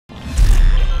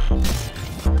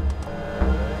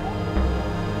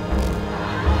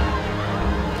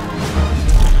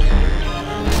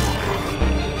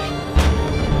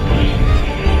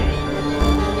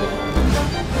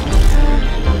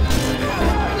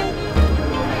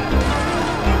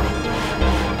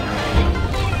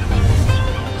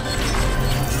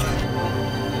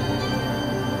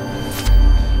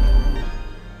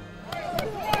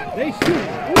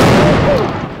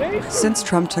Since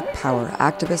Trump took power,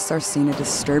 activists are seeing a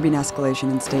disturbing escalation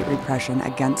in state repression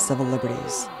against civil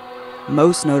liberties.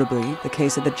 Most notably, the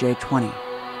case of the J20,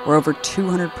 where over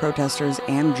 200 protesters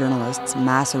and journalists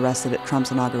mass arrested at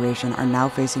Trump's inauguration are now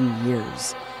facing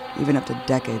years, even up to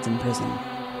decades in prison.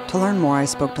 To learn more, I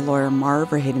spoke to lawyer Mara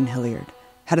Verheyden-Hilliard,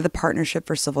 head of the Partnership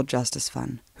for Civil Justice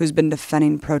Fund, who's been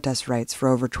defending protest rights for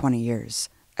over 20 years.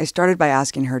 I started by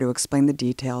asking her to explain the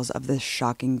details of this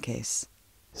shocking case.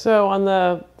 So on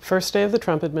the first day of the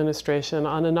Trump administration,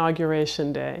 on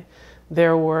Inauguration Day,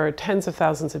 there were tens of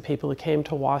thousands of people who came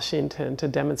to Washington to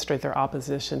demonstrate their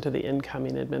opposition to the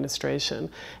incoming administration.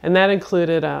 And that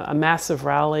included a massive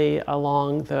rally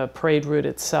along the parade route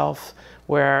itself,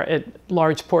 where at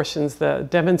large portions the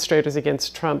demonstrators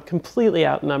against Trump completely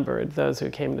outnumbered those who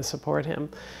came to support him.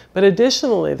 But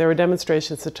additionally, there were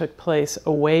demonstrations that took place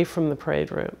away from the parade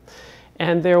route.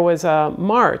 And there was a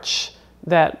march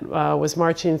that was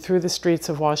marching through the streets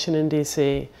of Washington,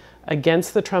 D.C.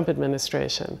 against the Trump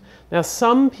administration. Now,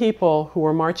 some people who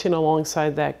were marching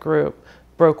alongside that group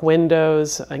broke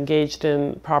windows, engaged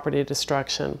in property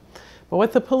destruction. But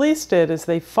what the police did is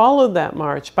they followed that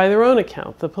march by their own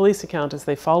account. The police account is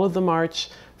they followed the march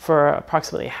for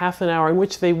approximately half an hour, in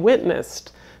which they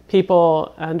witnessed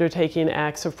people undertaking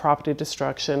acts of property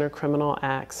destruction or criminal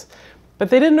acts. But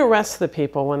they didn't arrest the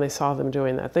people when they saw them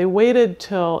doing that. They waited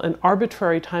till an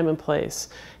arbitrary time and place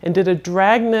and did a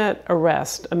dragnet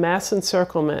arrest, a mass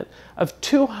encirclement of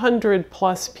 200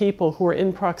 plus people who were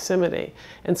in proximity,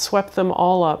 and swept them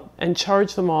all up and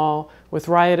charged them all with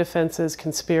riot offenses,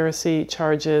 conspiracy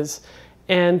charges.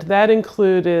 And that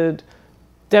included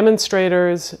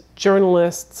demonstrators,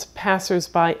 journalists,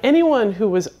 passersby, anyone who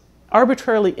was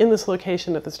arbitrarily in this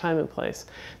location at this time and place.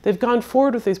 They've gone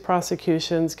forward with these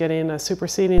prosecutions, getting a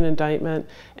superseding indictment,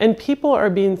 and people are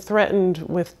being threatened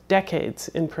with decades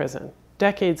in prison,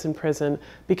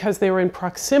 because they were in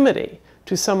proximity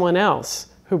to someone else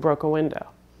who broke a window.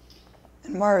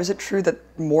 And Mara, is it true that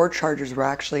more charges were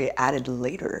actually added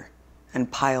later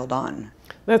and piled on?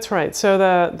 That's right. So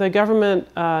the government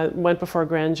went before a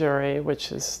grand jury,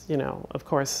 which is, of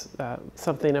course,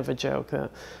 something of a joke. The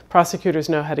prosecutors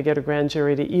know how to get a grand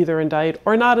jury to either indict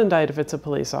or not indict if it's a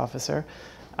police officer,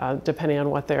 depending on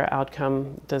what their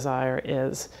outcome desire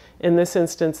is. In this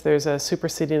instance, there's a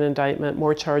superseding indictment.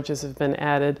 More charges have been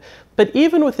added. But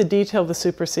even with the detail of the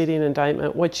superseding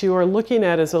indictment, what you are looking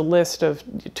at is a list of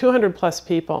 200 plus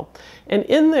people. And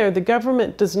in there, the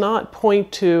government does not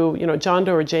point to, John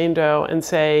Doe or Jane Doe and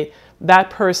say,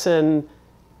 that person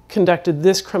conducted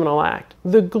this criminal act.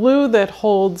 The glue that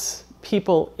holds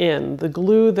people in, the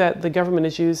glue that the government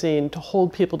is using to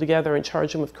hold people together and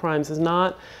charge them with crimes, is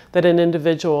not that an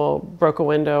individual broke a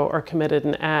window or committed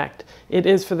an act. It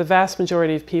is, for the vast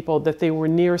majority of people, that they were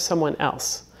near someone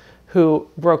else who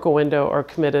broke a window or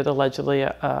committed allegedly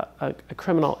a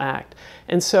criminal act.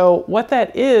 And so what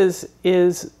that is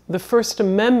the First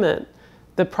Amendment,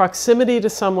 the proximity to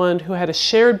someone who had a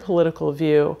shared political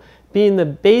view, being the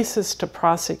basis to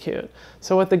prosecute.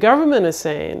 So what the government is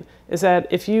saying is that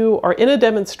if you are in a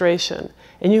demonstration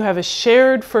and you have a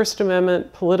shared First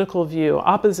Amendment political view,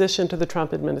 opposition to the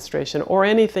Trump administration or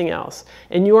anything else,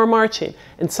 and you are marching,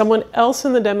 and someone else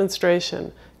in the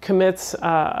demonstration commits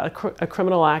a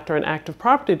criminal act or an act of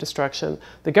property destruction,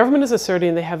 the government is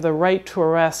asserting they have the right to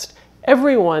arrest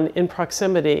everyone in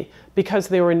proximity because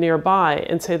they were nearby,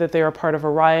 and say that they are part of a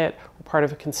riot or part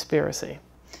of a conspiracy.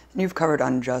 You've covered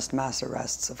unjust mass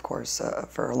arrests, of course,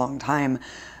 for a long time.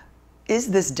 Is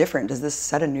this different? Does this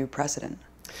set a new precedent?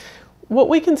 What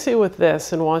we can see with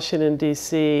this in Washington,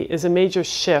 D.C. is a major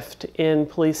shift in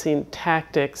policing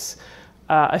tactics,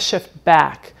 a shift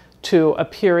back to a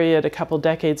period a couple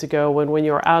decades ago when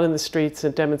you were out in the streets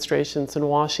at demonstrations in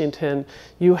Washington,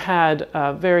 you had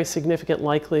a very significant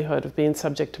likelihood of being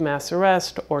subject to mass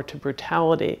arrest or to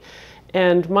brutality.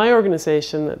 And my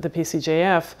organization, the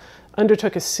PCJF,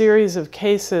 undertook a series of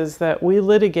cases that we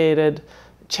litigated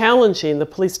challenging the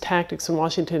police tactics in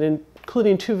Washington,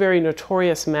 including two very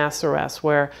notorious mass arrests,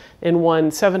 where in one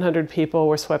 700 people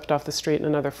were swept off the street and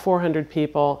another 400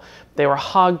 people. They were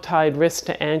hog-tied wrist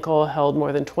to ankle, held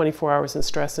more than 24 hours in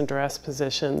stress and duress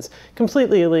positions,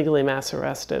 completely illegally mass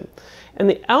arrested. And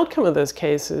the outcome of those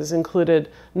cases included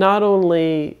not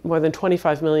only more than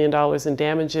 $25 million in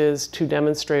damages to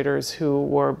demonstrators who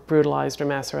were brutalized or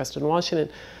mass arrested in Washington,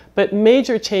 but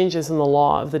major changes in the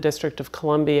law of the District of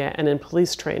Columbia and in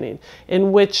police training,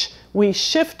 in which we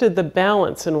shifted the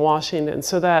balance in Washington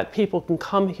so that people can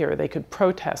come here, they could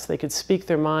protest, they could speak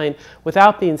their mind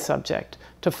without being subject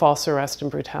to false arrest and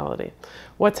brutality.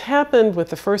 What's happened with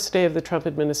the first day of the Trump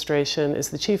administration is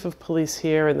the chief of police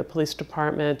here and the police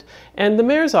department and the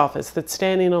mayor's office that's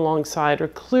standing alongside are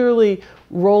clearly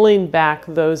rolling back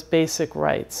those basic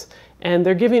rights. And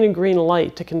they're giving a green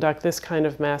light to conduct this kind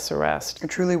of mass arrest. It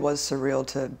truly was surreal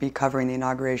to be covering the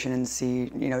inauguration and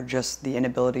see, just the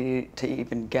inability to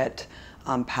even get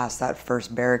past that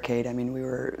first barricade. I mean,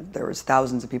 there was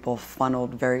thousands of people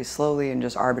funneled very slowly and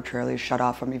just arbitrarily shut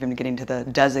off from even getting to the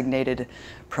designated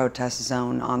protest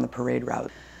zone on the parade route.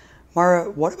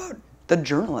 Mara, what about the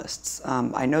journalists?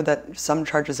 I know that some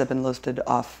charges have been lifted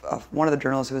off of one of the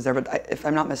journalists who was there, but if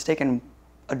I'm not mistaken,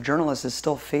 a journalist is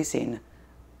still facing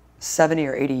 70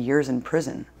 or 80 years in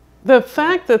prison. The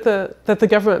fact that the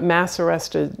government mass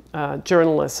arrested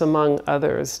journalists, among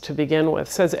others, to begin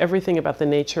with, says everything about the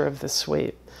nature of the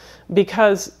sweep.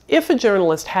 Because if a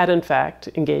journalist had, in fact,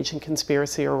 engaged in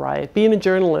conspiracy or riot, being a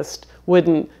journalist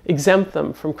wouldn't exempt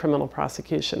them from criminal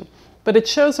prosecution. But it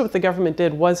shows that what the government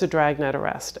did was a dragnet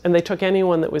arrest, and they took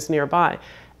anyone that was nearby.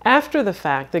 After the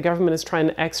fact, the government is trying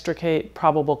to extricate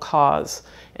probable cause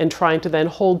and trying to then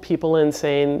hold people in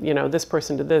saying, this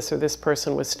person did this, or this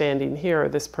person was standing here, or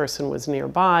this person was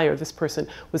nearby, or this person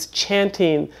was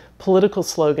chanting political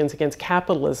slogans against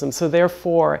capitalism. So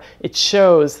therefore, it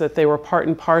shows that they were part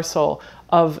and parcel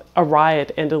of a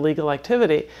riot and illegal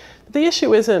activity. The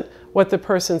issue isn't what the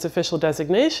person's official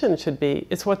designation should be,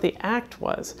 it's what the act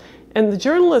was. And the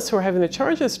journalists who are having their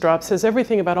charges dropped says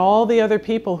everything about all the other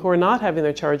people who are not having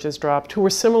their charges dropped, who were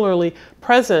similarly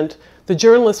present, the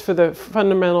journalists for the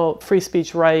fundamental free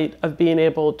speech right of being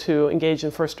able to engage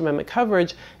in First Amendment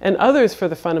coverage, and others for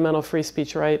the fundamental free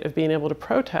speech right of being able to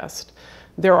protest.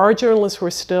 There are journalists who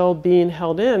are still being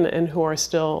held in and who are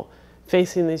still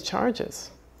facing these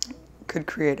charges. Could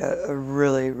create a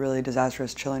really, really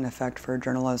disastrous chilling effect for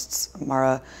journalists,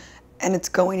 Mara. And it's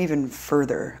going even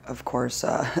further, of course,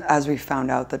 as we found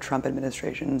out the Trump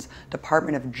administration's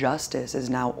Department of Justice is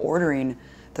now ordering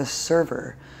the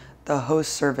server, the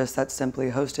host service that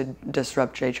simply hosted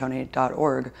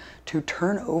disruptj20.org, to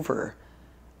turn over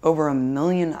 1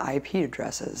 million IP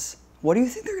addresses. What do you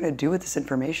think they're going to do with this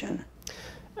information?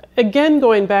 Again,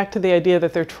 going back to the idea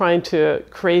that they're trying to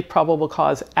create probable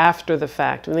cause after the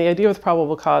fact. And the idea with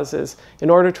probable cause is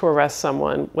in order to arrest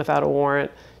someone without a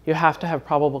warrant, you have to have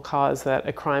probable cause that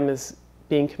a crime is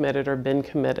being committed or been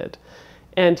committed.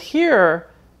 And here,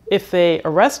 if they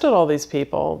arrested all these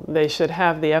people, they should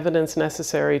have the evidence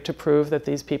necessary to prove that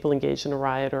these people engaged in a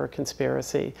riot or a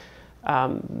conspiracy.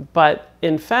 But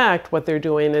in fact, what they're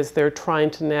doing is they're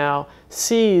trying to now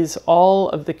seize all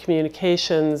of the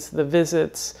communications, the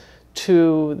visits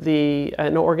to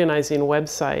an organizing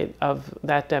website of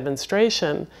that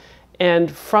demonstration,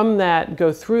 and from that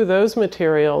go through those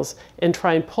materials and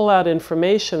try and pull out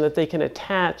information that they can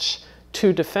attach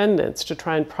to defendants to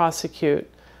try and prosecute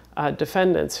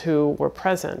defendants who were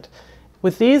present.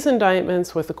 With these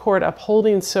indictments, with the court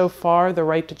upholding so far the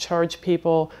right to charge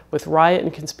people with riot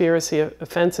and conspiracy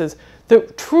offenses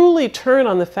that truly turn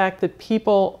on the fact that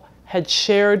people had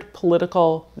shared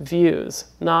political views,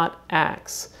 not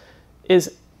acts,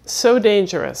 is so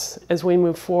dangerous as we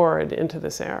move forward into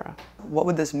this era. What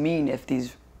would this mean if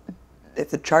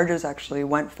the charges actually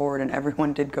went forward and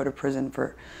everyone did go to prison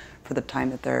for the time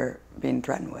that they're being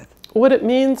threatened with? What it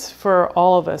means for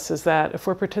all of us is that if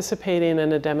we're participating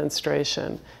in a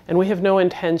demonstration and we have no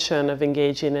intention of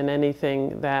engaging in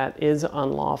anything that is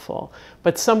unlawful,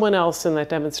 but someone else in that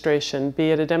demonstration,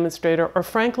 be it a demonstrator or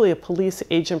frankly a police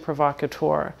agent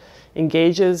provocateur,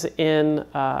 engages in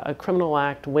a criminal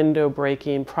act, window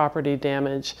breaking, property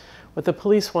damage, what the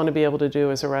police want to be able to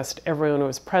do is arrest everyone who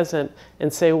was present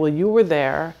and say, well, you were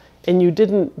there and you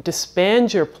didn't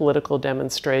disband your political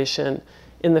demonstration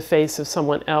in the face of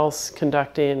someone else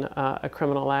conducting a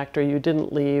criminal act, or you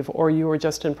didn't leave, or you were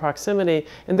just in proximity,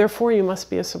 and therefore you must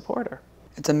be a supporter.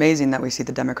 It's amazing that we see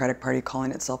the Democratic Party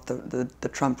calling itself the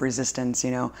Trump resistance,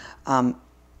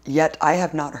 yet I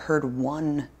have not heard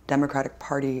one Democratic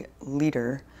Party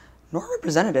leader, nor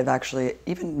representative actually,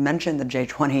 even mention the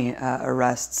J20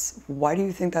 arrests. Why do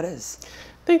you think that is?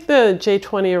 I think the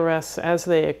J20 arrests, as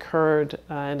they occurred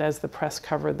and as the press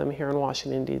covered them here in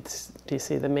Washington,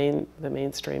 D.C., the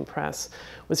mainstream press,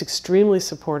 was extremely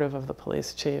supportive of the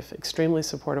police chief, extremely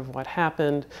supportive of what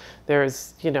happened.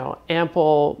 There's,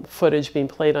 ample footage being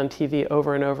played on TV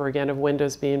over and over again of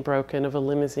windows being broken, of a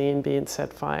limousine being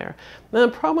set fire. And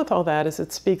the problem with all that is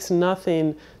it speaks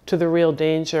nothing to the real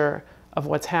danger of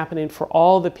what's happening for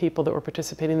all the people that were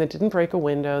participating, that didn't break a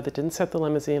window, that didn't set the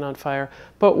limousine on fire,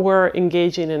 but were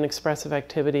engaging in expressive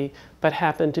activity, but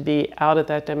happened to be out at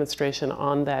that demonstration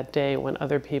on that day when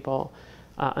other people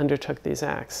undertook these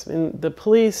acts. And the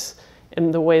police,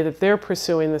 and the way that they're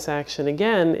pursuing this action,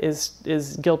 again,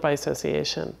 is guilt by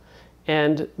association.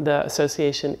 And the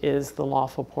association is the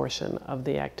lawful portion of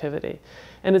the activity.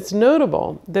 And it's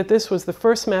notable that this was the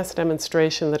first mass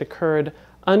demonstration that occurred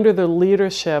under the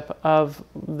leadership of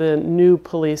the new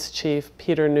police chief,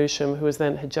 Peter Newsham, who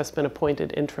had just been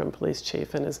appointed interim police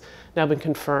chief and has now been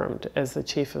confirmed as the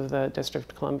chief of the District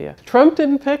of Columbia. Trump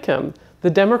didn't pick him.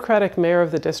 The Democratic mayor of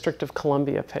the District of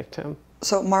Columbia picked him.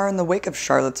 So, Mara, in the wake of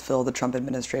Charlottesville, the Trump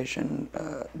administration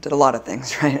did a lot of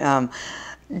things, right?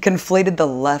 Conflated the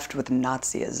left with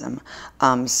Nazism,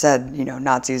 said,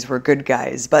 Nazis were good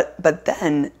guys, but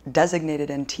then designated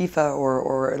Antifa,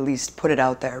 or at least put it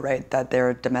out there, right, that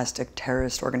they're a domestic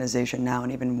terrorist organization now,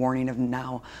 and even warning of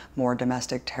now more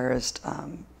domestic terrorist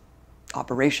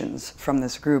operations from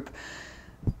this group.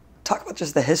 Talk about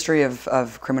just the history of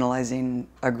criminalizing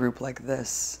a group like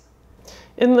this.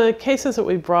 In the cases that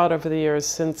we've brought over the years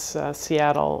since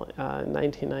Seattle in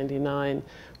 1999,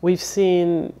 we've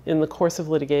seen in the course of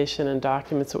litigation and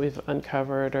documents that we've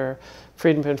uncovered or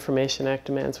Freedom of Information Act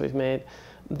demands we've made,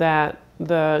 that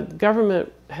the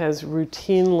government has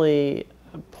routinely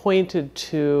pointed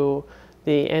to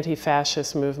the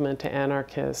anti-fascist movement, to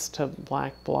anarchists, to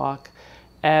Black Bloc,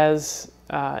 as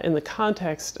in the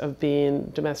context of being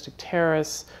domestic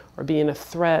terrorists or being a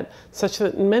threat, such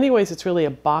that in many ways it's really a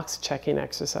box-checking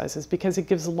exercise, because it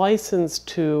gives license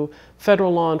to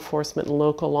federal law enforcement and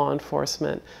local law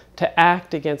enforcement to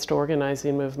act against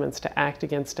organizing movements, to act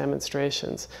against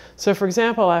demonstrations. So for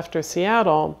example, after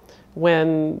Seattle,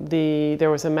 when there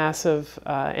was a massive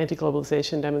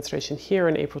anti-globalization demonstration here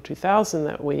in April 2000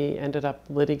 that we ended up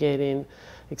litigating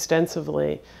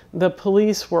extensively, the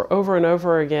police were over and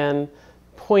over again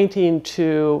pointing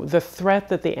to the threat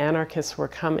that the anarchists were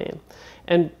coming.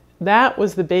 And that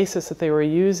was the basis that they were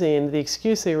using, the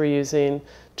excuse they were using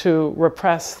to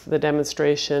repress the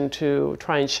demonstration, to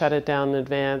try and shut it down in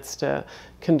advance, to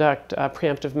conduct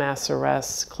preemptive mass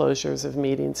arrests, closures of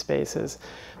meeting spaces.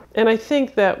 And I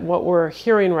think that what we're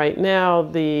hearing right now,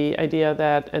 the idea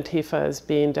that Antifa is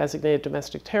being designated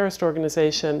domestic terrorist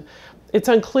organization, it's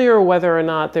unclear whether or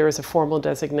not there is a formal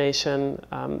designation.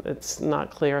 It's not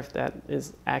clear if that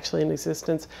is actually in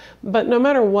existence. But no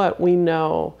matter what, we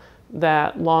know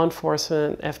that law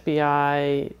enforcement,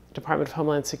 FBI, Department of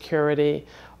Homeland Security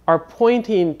are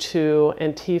pointing to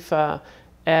Antifa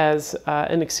as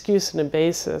an excuse and a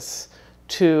basis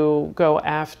to go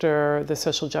after the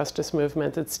social justice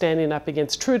movement that's standing up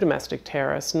against true domestic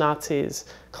terrorists, Nazis,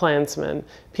 Klansmen,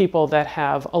 people that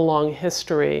have a long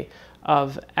history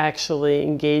of actually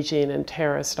engaging in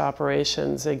terrorist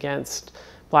operations against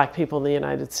Black people in the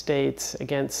United States,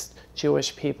 against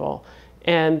Jewish people.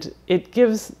 And it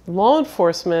gives law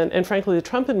enforcement, and frankly the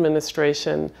Trump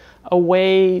administration, a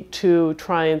way to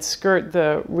try and skirt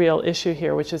the real issue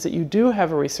here, which is that you do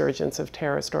have a resurgence of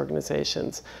terrorist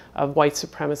organizations, of white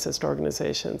supremacist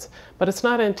organizations, but it's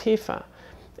not Antifa.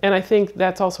 And I think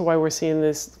that's also why we're seeing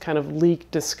this kind of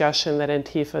leaked discussion that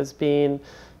Antifa is being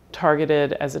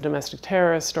targeted as a domestic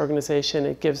terrorist organization.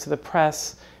 It gives the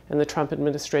press and the Trump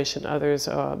administration, others,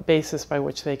 a basis by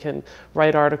which they can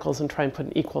write articles and try and put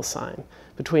an equal sign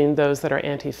between those that are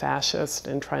anti-fascist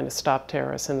and trying to stop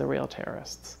terrorists and the real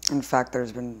terrorists. In fact,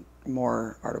 there's been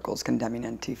more articles condemning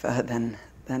Antifa than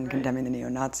condemning the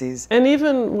neo-Nazis. And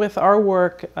even with our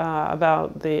work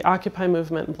about the Occupy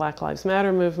movement and Black Lives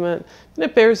Matter movement,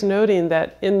 it bears noting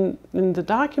that in the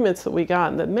documents that we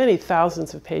got, the many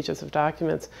thousands of pages of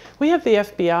documents, we have the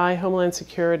FBI, Homeland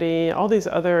Security, all these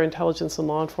other intelligence and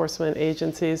law enforcement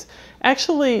agencies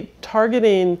actually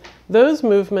targeting those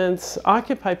movements,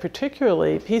 Occupy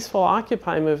particularly, peaceful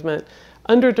Occupy movement,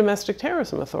 under domestic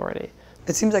terrorism authority.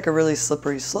 It seems like a really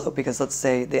slippery slope, because let's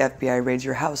say the FBI raids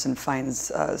your house and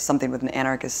finds something with an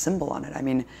anarchist symbol on it. I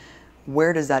mean,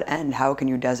 where does that end? How can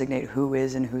you designate who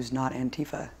is and who's not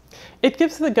Antifa? It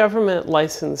gives the government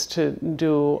license to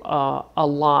do a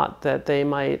lot that they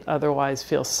might otherwise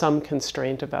feel some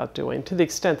constraint about doing, to the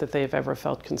extent that they've ever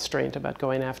felt constraint about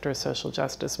going after a social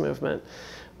justice movement.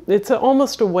 it's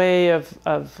almost a way of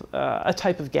a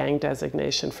type of gang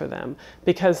designation for them,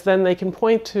 because then they can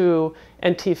point to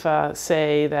Antifa,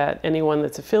 say that anyone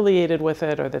that's affiliated with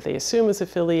it or that they assume is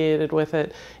affiliated with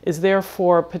it is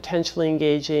therefore potentially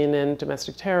engaging in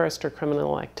domestic terrorist or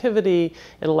criminal activity.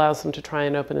 It allows them to try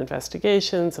and open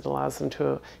investigations. It allows them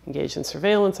to engage in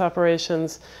surveillance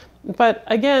operations. But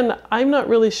again, I'm not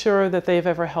really sure that they've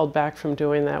ever held back from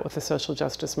doing that with the social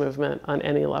justice movement on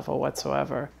any level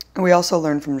whatsoever. And we also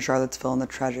learned from Charlottesville and the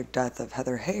tragic death of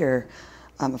Heather Heyer,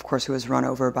 of course, who was run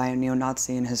over by a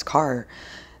neo-Nazi in his car,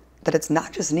 that it's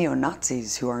not just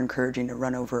neo-Nazis who are encouraging to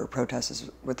run over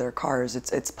protesters with their cars.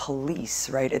 It's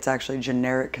police, right? It's actually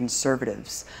generic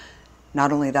conservatives.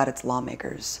 Not only that, it's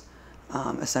lawmakers,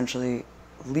 essentially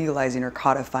legalizing or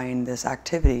codifying this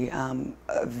activity.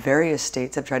 Various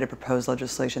states have tried to propose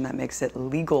legislation that makes it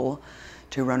legal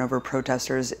to run over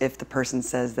protesters if the person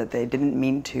says that they didn't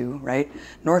mean to, right?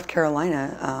 North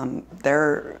Carolina,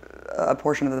 a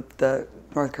portion of the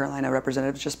North Carolina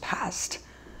representatives just passed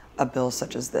a bill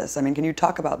such as this. I mean, can you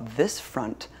talk about this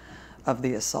front of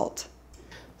the assault?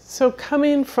 So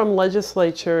coming from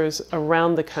legislatures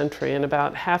around the country, in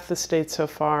about half the states so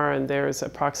far, and there's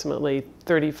approximately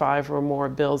 35 or more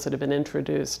bills that have been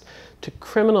introduced to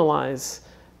criminalize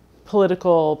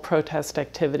political protest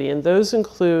activity, and those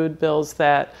include bills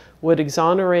that would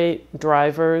exonerate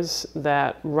drivers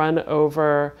that run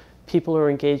over people who are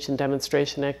engaged in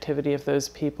demonstration activity if those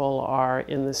people are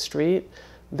in the street.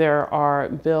 There are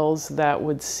bills that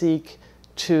would seek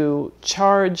to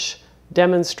charge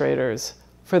demonstrators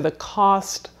for the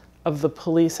cost of the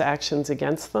police actions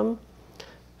against them.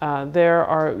 There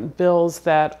are bills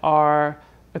that are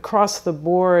across the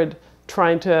board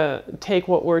trying to take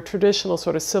what were traditional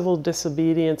sort of civil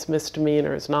disobedience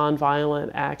misdemeanors,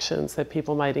 nonviolent actions that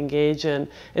people might engage in,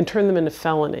 and turn them into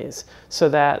felonies so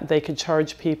that they could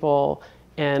charge people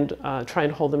and try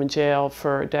and hold them in jail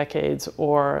for decades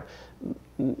or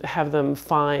have them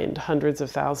fined hundreds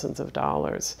of thousands of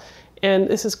dollars. And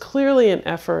this is clearly an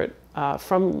effort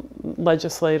from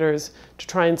legislators to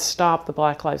try and stop the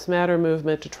Black Lives Matter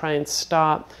movement, to try and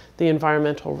stop the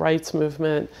environmental rights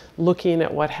movement, looking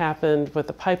at what happened with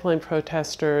the pipeline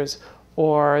protesters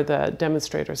or the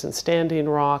demonstrators in Standing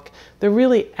Rock. They're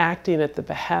really acting at the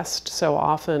behest so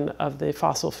often of the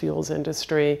fossil fuels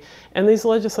industry. And these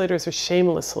legislators are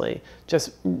shamelessly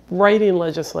just writing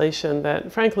legislation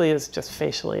that frankly is just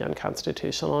facially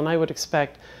unconstitutional. And I would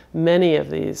expect many of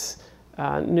these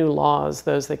new laws,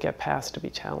 those that get passed, to be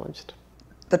challenged.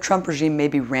 The Trump regime may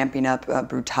be ramping up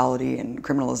brutality and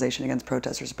criminalization against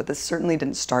protesters, but this certainly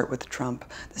didn't start with Trump.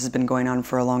 This has been going on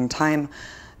for a long time.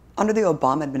 Under the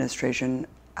Obama administration,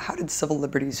 how did civil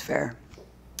liberties fare?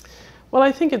 Well,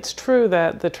 I think it's true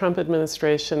that the Trump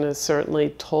administration has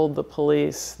certainly told the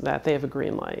police that they have a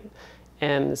green light,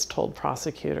 and has told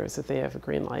prosecutors that they have a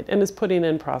green light, and is putting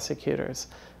in prosecutors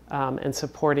and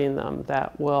supporting them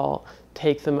that will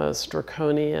take the most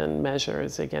draconian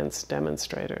measures against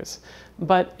demonstrators.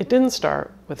 But it didn't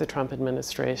start with the Trump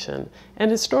administration.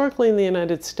 And historically in the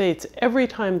United States, every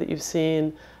time that you've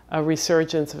seen a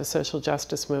resurgence of a social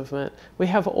justice movement, we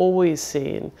have always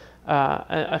seen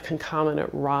a concomitant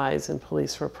rise in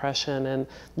police repression and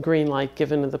green light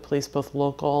given to the police, both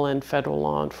local and federal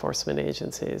law enforcement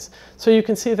agencies. So you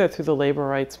can see that through the labor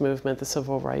rights movement, the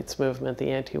civil rights movement, the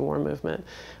anti-war movement.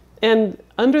 And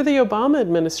under the Obama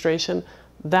administration,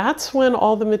 that's when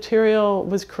all the material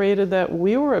was created that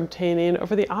we were obtaining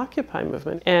over the Occupy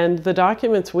movement. And the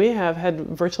documents we have had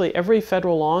virtually every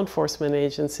federal law enforcement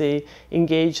agency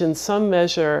engaged in some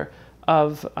measure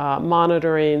of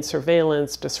monitoring,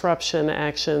 surveillance, disruption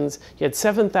actions. You had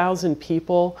 7,000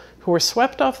 people who were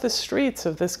swept off the streets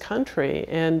of this country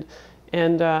and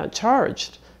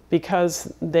charged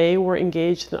because they were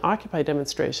engaged in Occupy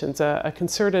demonstrations, a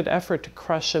concerted effort to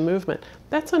crush a movement.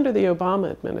 That's under the Obama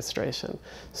administration.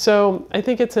 So I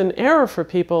think it's an error for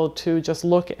people to just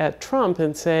look at Trump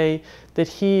and say that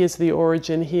he is the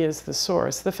origin, he is the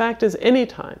source. The fact is,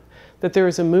 anytime that there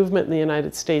is a movement in the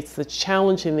United States that's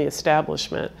challenging the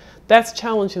establishment, that's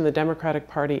challenging the Democratic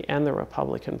Party and the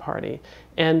Republican Party.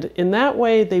 And in that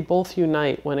way, they both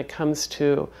unite when it comes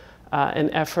to an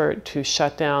effort to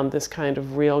shut down this kind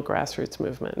of real grassroots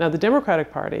movement. Now, the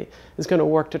Democratic Party is going to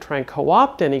work to try and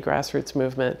co-opt any grassroots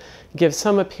movement, give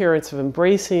some appearance of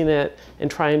embracing it,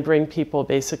 and try and bring people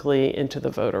basically into the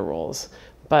voter rolls.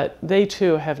 But they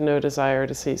too have no desire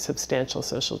to see substantial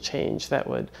social change that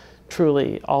would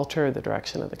truly alter the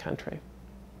direction of the country.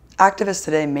 Activists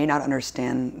today may not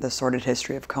understand the sordid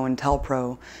history of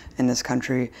COINTELPRO in this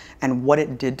country and what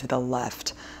it did to the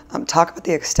left. Talk about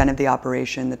the extent of the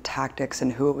operation, the tactics,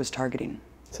 and who it was targeting.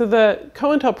 So the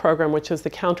COINTEL program, which is the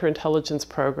counterintelligence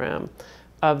program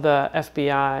of the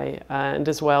FBI, and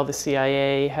as well the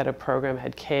CIA had a program,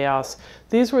 had CHAOS.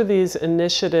 These were these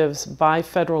initiatives by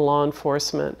federal law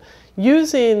enforcement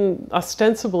using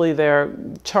ostensibly their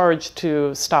charge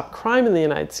to stop crime in the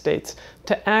United States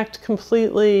to act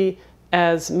completely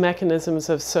as mechanisms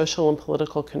of social and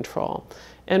political control.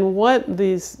 And what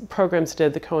these programs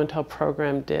did, the COINTEL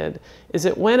program did, is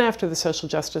it went after the social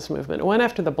justice movement. It went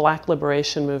after the Black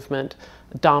liberation movement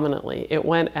dominantly. It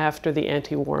went after the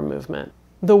anti-war movement.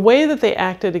 The way that they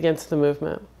acted against the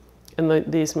movement and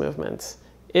these movements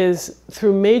is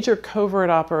through major covert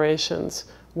operations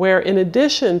where, in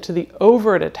addition to the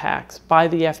overt attacks by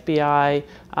the FBI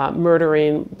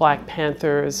murdering Black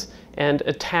Panthers and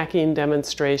attacking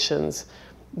demonstrations,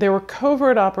 there were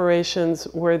covert operations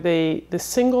where the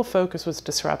single focus was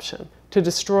disruption, to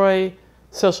destroy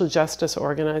social justice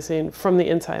organizing from the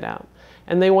inside out.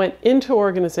 And they went into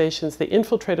organizations, they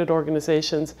infiltrated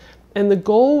organizations, and the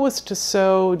goal was to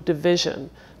sow division,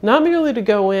 not merely to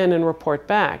go in and report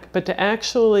back, but to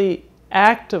actually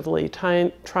actively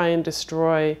try and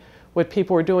destroy what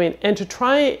people were doing and to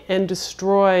try and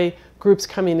destroy groups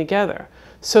coming together.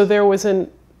 So there was a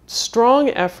strong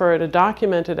effort, a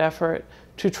documented effort,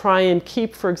 to try and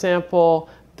keep, for example,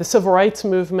 the civil rights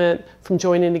movement from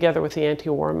joining together with the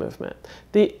anti-war movement.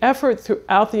 The effort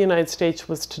throughout the United States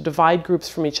was to divide groups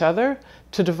from each other,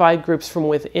 to divide groups from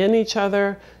within each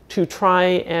other, to try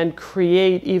and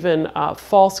create even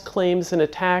false claims and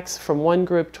attacks from one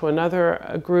group to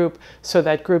another group so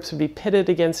that groups would be pitted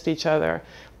against each other.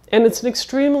 And it's an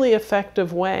extremely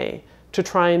effective way to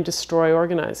try and destroy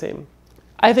organizing.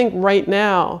 I think right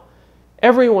now,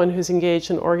 everyone who's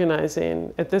engaged in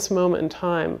organizing at this moment in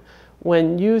time,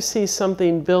 when you see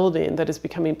something building that is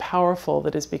becoming powerful,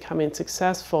 that is becoming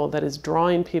successful, that is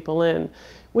drawing people in,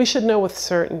 we should know with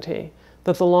certainty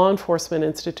that the law enforcement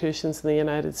institutions in the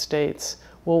United States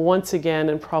will once again,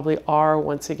 and probably are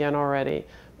once again already,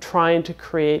 trying to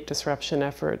create disruption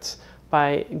efforts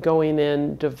by going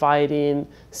in, dividing,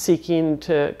 seeking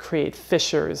to create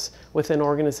fissures within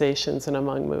organizations and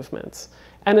among movements.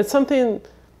 And it's something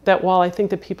that while I think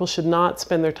that people should not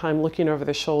spend their time looking over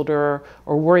their shoulder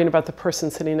or worrying about the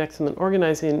person sitting next to them in an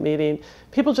organizing meeting,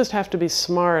 people just have to be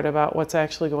smart about what's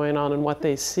actually going on and what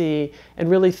they see and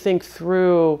really think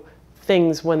through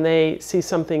things when they see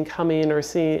something coming or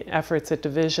see efforts at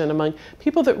division among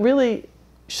people that really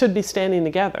should be standing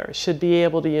together, should be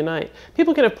able to unite.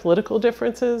 People can have political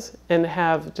differences and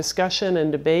have discussion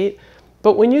and debate,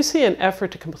 but when you see an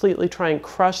effort to completely try and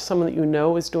crush someone that you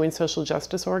know is doing social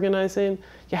justice organizing,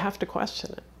 you have to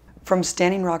question it. From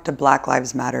Standing Rock to Black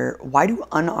Lives Matter, why do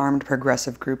unarmed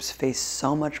progressive groups face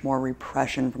so much more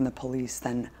repression from the police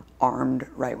than armed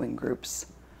right-wing groups?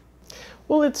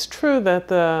 Well, it's true that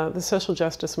the social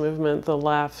justice movement, the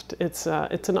left, it's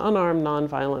an unarmed,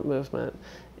 nonviolent movement.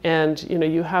 And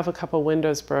you have a couple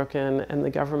windows broken and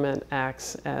the government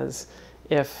acts as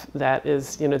if that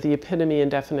is the epitome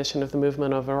and definition of the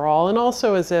movement overall, and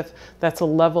also as if that's a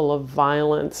level of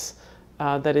violence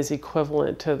that is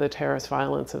equivalent to the terrorist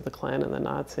violence of the Klan and the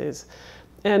Nazis.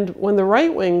 And when the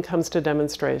right wing comes to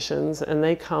demonstrations and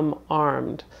they come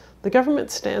armed, the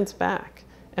government stands back.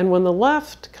 And when the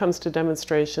left comes to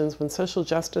demonstrations, when social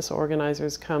justice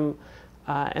organizers come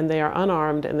and they are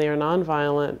unarmed and they are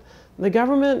nonviolent, the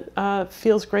government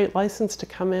feels great license to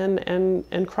come in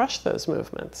and crush those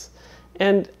movements.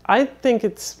 And I think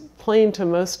it's plain to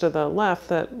most of the left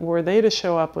that were they to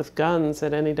show up with guns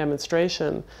at any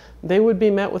demonstration, they would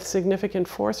be met with significant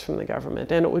force from the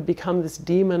government, and it would become this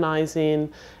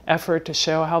demonizing effort to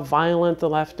show how violent the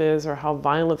left is or how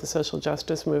violent the social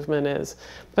justice movement is.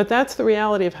 But that's the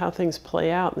reality of how things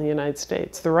play out in the United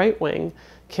States. The right wing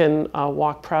can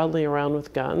walk proudly around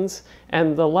with guns,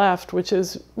 and the left, which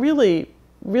is really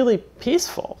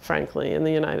peaceful, frankly, in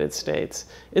the United States,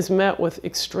 is met with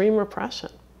extreme repression.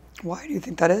 Why do you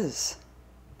think that is?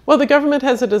 Well, the government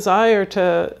has a desire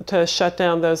to shut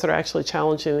down those that are actually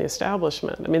challenging the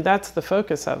establishment. I mean, that's the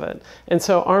focus of it. And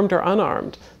so armed or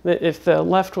unarmed, if the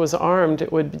left was armed,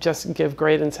 it would just give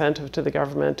great incentive to the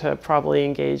government to probably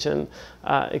engage in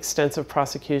extensive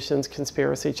prosecutions,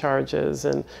 conspiracy charges,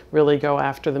 and really go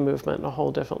after the movement on a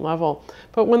whole different level.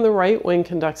 But when the right wing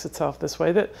conducts itself this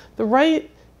way, the right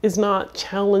is not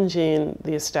challenging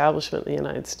the establishment in the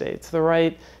United States. The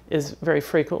right is very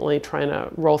frequently trying to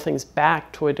roll things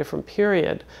back to a different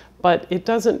period, but it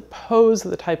doesn't pose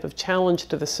the type of challenge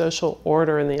to the social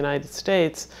order in the United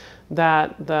States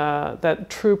that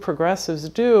true progressives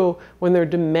do when they're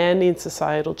demanding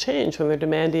societal change, when they're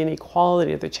demanding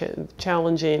equality, they're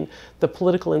challenging the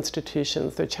political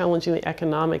institutions, they're challenging the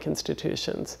economic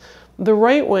institutions. The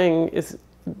right wing is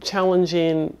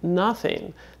challenging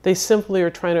nothing. They simply are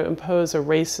trying to impose a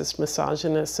racist,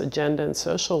 misogynist agenda and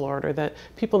social order that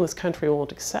people in this country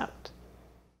won't accept.